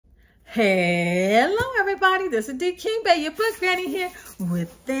Hello everybody, this is D King Bay, your book granny here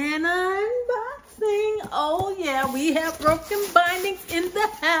with an unboxing. Oh yeah, we have broken bindings in the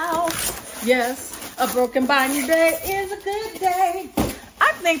house. Yes, a broken binding day is a good day.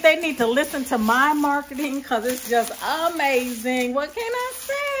 I think they need to listen to my marketing because it's just amazing. What can I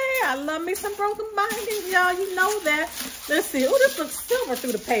say? I love me some broken bindings, y'all. You know that. Let's see. Oh, this looks silver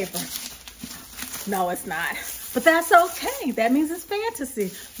through the paper. No, it's not. But that's okay. That means it's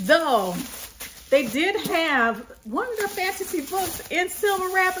fantasy. Though, they did have one of their fantasy books in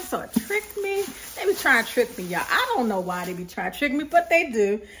silver wrapping, so it tricked me. They be trying to trick me, y'all. I don't know why they be trying to trick me, but they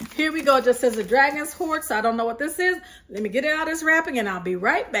do. Here we go. It just says the Dragon's Hoard, so I don't know what this is. Let me get it out of this wrapping, and I'll be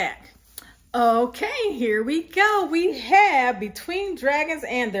right back. Okay, here we go. We have Between Dragons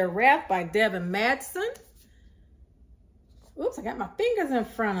and Their Wrath by Devin Madson. Oops, I got my fingers in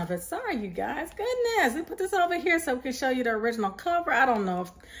front of it. Sorry, you guys. Goodness. Let me put this over here so we can show you the original cover. I don't know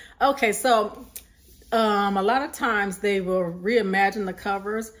if... Okay, so a lot of times they will reimagine the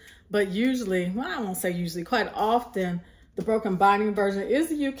covers, but usually, well, I won't say usually, quite often, the broken binding version is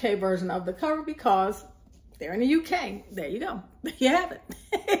the UK version of the cover because they're in the UK. There you go. You have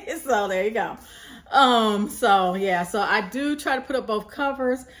it. So there you go. So yeah, so I do try to put up both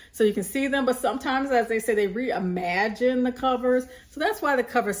covers so you can see them, but sometimes, as they say, they reimagine the covers. So that's why the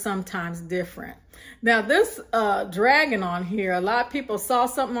cover's sometimes different. Now this dragon on here, a lot of people saw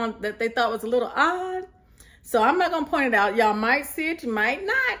something on that they thought was a little odd. So I'm not going to point it out. Y'all might see it, you might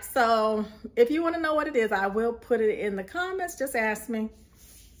not. So if you want to know what it is, I will put it in the comments. Just ask me.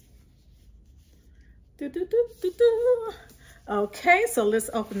 Okay, so let's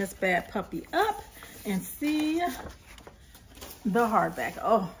open this bad puppy up and see the hardback.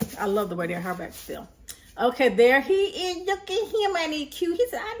 Oh, I love the way their hardback feel. Okay, there he is. Look at him, and he's cute. He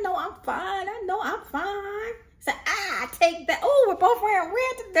said, I know I'm fine. I know I'm fine. He said, I take that. Oh, we're both wearing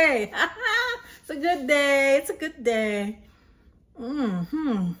red today. It's a good day. It's a good day.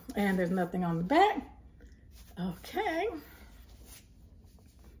 And there's nothing on the back. Okay.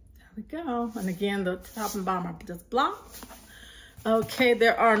 There we go. And again, the top and bottom are just blocked. Okay,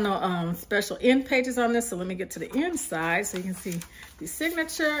 there are no special end pages on this, so let me get to the inside so you can see the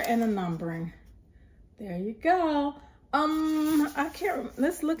signature and the numbering. There you go. I can't,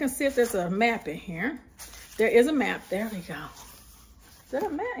 let's look and see if there's a map in here. There is a map. There we go. Is that a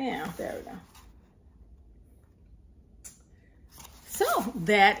map? Yeah, there we go. So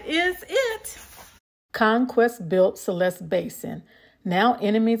that is it. Conquest built Celeste Basin. Now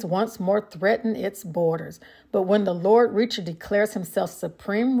enemies once more threaten its borders. But when the Lord Reacher declares himself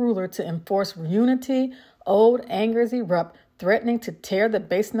supreme ruler to enforce unity, old angers erupt, threatening to tear the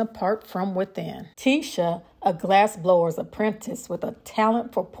basin apart from within. Tisha, a glassblower's apprentice with a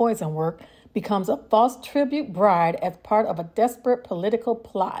talent for poison work, becomes a false tribute bride as part of a desperate political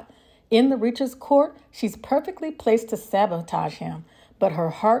plot. In the Reacher's court, she's perfectly placed to sabotage him, but her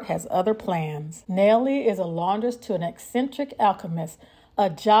heart has other plans. Nellie is a laundress to an eccentric alchemist, a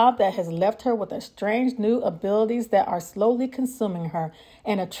job that has left her with strange new abilities that are slowly consuming her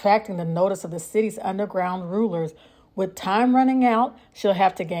and attracting the notice of the city's underground rulers. With time running out, she'll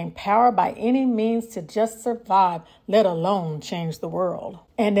have to gain power by any means to just survive, let alone change the world.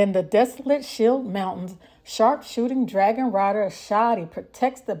 And in the desolate Shield Mountains, sharpshooting dragon rider Shadi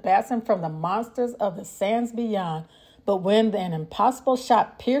protects the basin from the monsters of the sands beyond. But when an impossible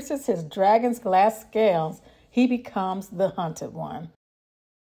shot pierces his dragon's glass scales, he becomes the hunted one.